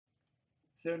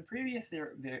So in previous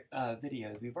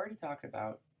videos, we've already talked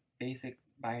about basic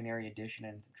binary addition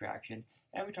and subtraction,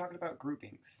 and we talked about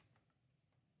groupings.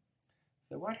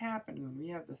 So what happens when we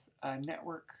have this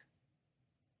network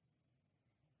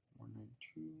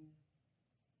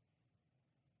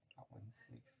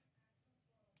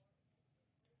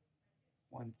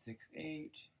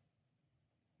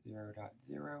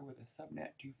 192.168.0.0 with a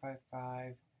subnet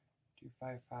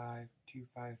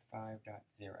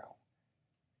 255.255.255.255.0.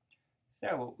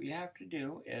 So what we have to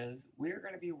do is we're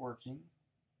going to be working,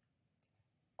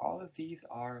 all of these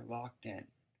are locked in.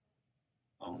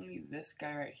 Only this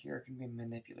guy right here can be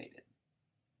manipulated.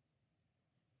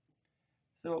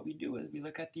 So what we do is we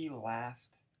look at the last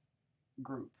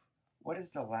group. What is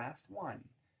the last one?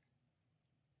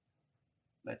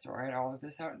 Let's write all of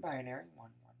this out in binary. 1,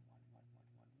 1, 1, 1,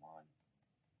 1, 1, 1,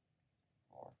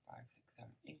 4, 5, 6,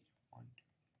 7, 8, 1,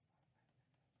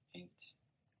 2, 8.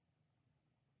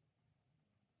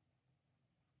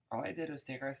 All I did was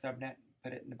take our subnet and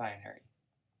put it in the binary.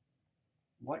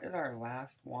 What is our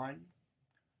last one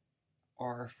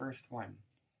or our first one?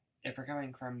 If we're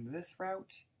coming from this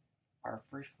route, our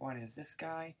first one is this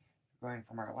guy. If we're going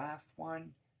from our last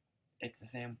one, it's the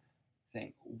same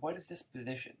thing. What is this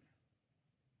position?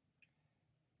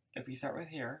 If we start with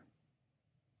here,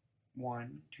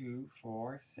 1, 2,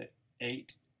 4, 6,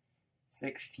 8,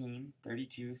 16,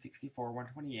 32, 64,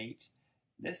 128,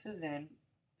 this is in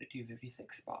the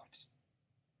 256 spot.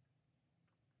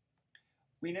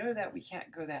 We know that we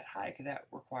can't go that high because that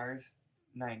requires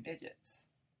 9 digits.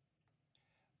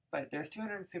 But there's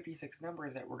 256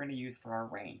 numbers that we're going to use for our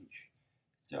range.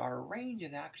 So our range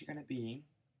is actually going to be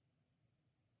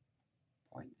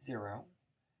 0.0.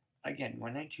 Again,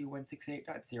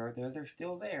 192.168.0. Those are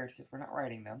still there since we're not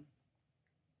writing them.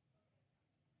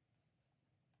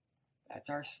 That's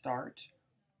our start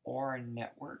or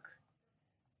network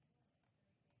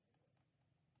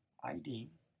ID.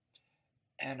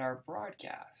 And our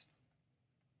broadcast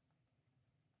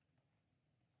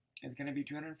is going to be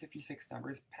 256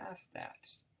 numbers past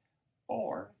that,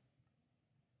 or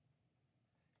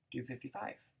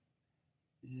 255.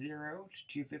 0 to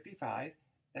 255,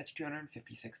 that's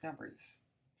 256 numbers.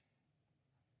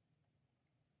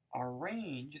 Our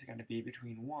range is going to be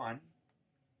between 1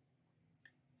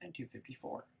 and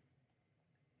 254.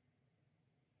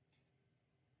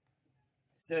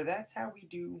 So that's how we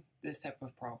do this type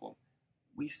of problem.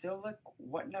 We still look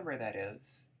what number that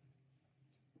is,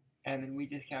 and then we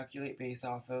just calculate based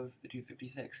off of the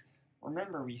 256.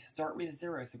 Remember, we start with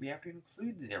 0, so we have to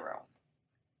include 0.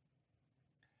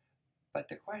 But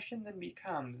the question then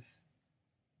becomes,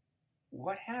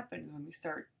 what happens when we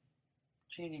start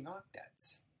changing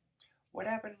octets? What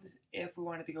happens if we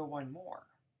wanted to go one more?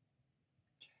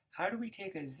 How do we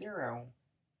take a 0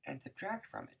 and subtract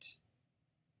from it?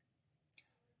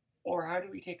 Or how do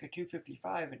we take a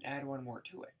 255 and add one more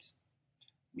to it?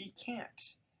 We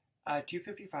can't.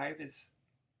 255 is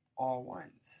all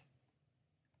ones.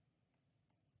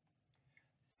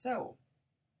 So,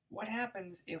 what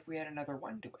happens if we add another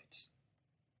 1 to it?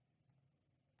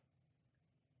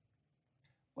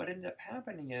 What ends up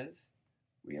happening is,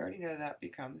 we already know that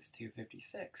becomes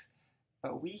 256.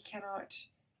 But we cannot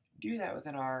do that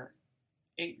within our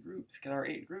 8 groups, because our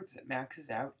 8 groups, it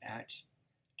maxes out at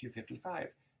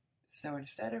 255. So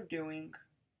instead of doing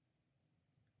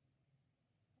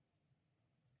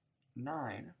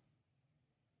 9,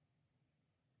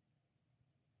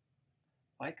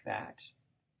 like that,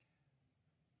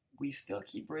 we still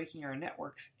keep breaking our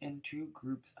networks into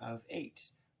groups of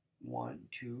 8. 1,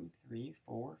 2, 3,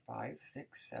 4, 5,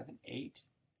 6, 7, 8.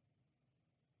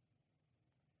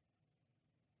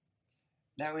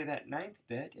 That way that 9th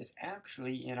bit is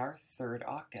actually in our 3rd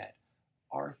octet,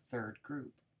 our 3rd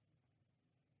group.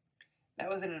 That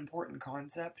was an important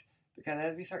concept because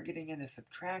as we start getting into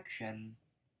subtraction,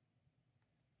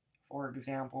 for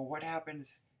example, what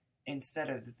happens instead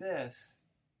of this,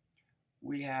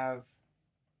 we have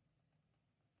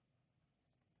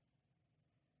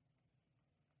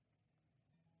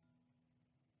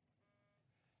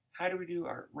how do we do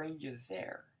our ranges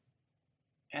there?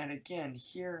 And again,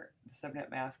 here the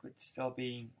subnet mask would still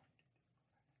be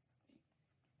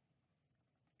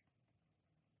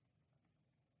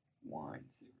 1, 0,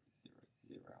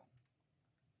 0, 0.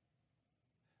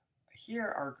 Here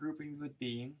our groupings would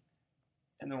be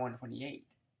in the 128.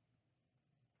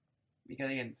 Because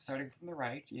again, starting from the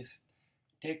right, you just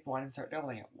take 1 and start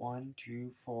doubling it. 1,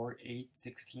 2, 4, 8,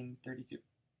 16, 32,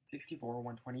 64,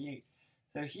 128.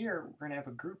 So here we're going to have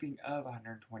a grouping of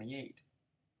 128.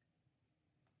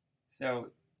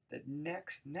 So the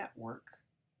next network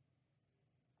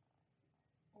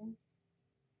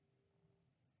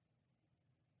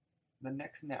the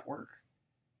next network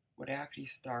would actually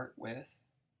start with,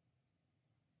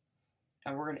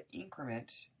 and we're going to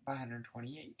increment by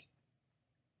 128.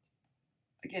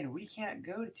 Again, we can't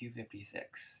go to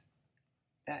 256.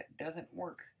 That doesn't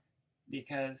work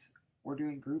because we're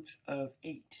doing groups of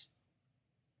 8.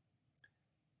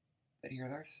 But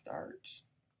here's our start.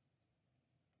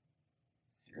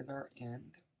 Here's our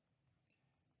end.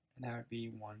 And that would be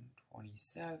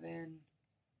 127,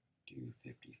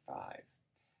 255.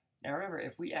 Now remember,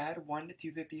 if we add 1 to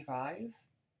 255,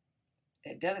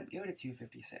 it doesn't go to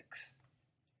 256.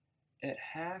 It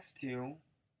has to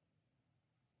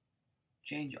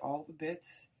change all the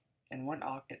bits in one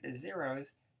octet to zeros,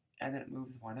 and then it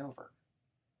moves 1 over.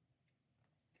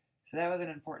 So that was an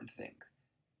important thing.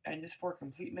 And just for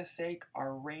completeness sake,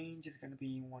 our range is going to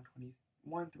be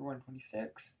 121 through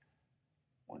 126,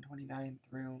 129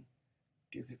 through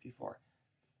 254.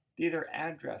 These are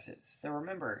addresses. So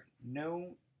remember,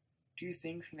 no two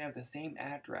things can have the same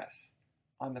address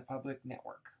on the public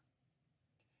network.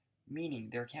 Meaning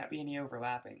there can't be any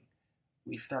overlapping.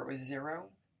 We start with 0,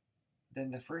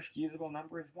 then the first usable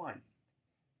number is 1.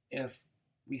 If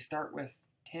we start with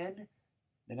 10,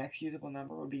 the next usable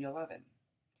number would be 11.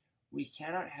 We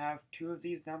cannot have two of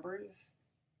these numbers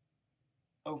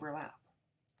overlap.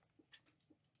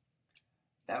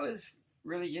 That was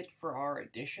really it for our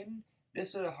addition.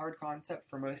 This was a hard concept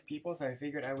for most people, so I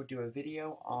figured I would do a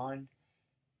video on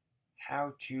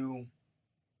how to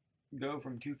go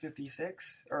from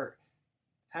 256, or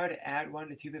how to add 1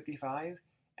 to 255,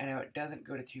 and how it doesn't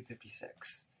go to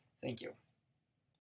 256. Thank you.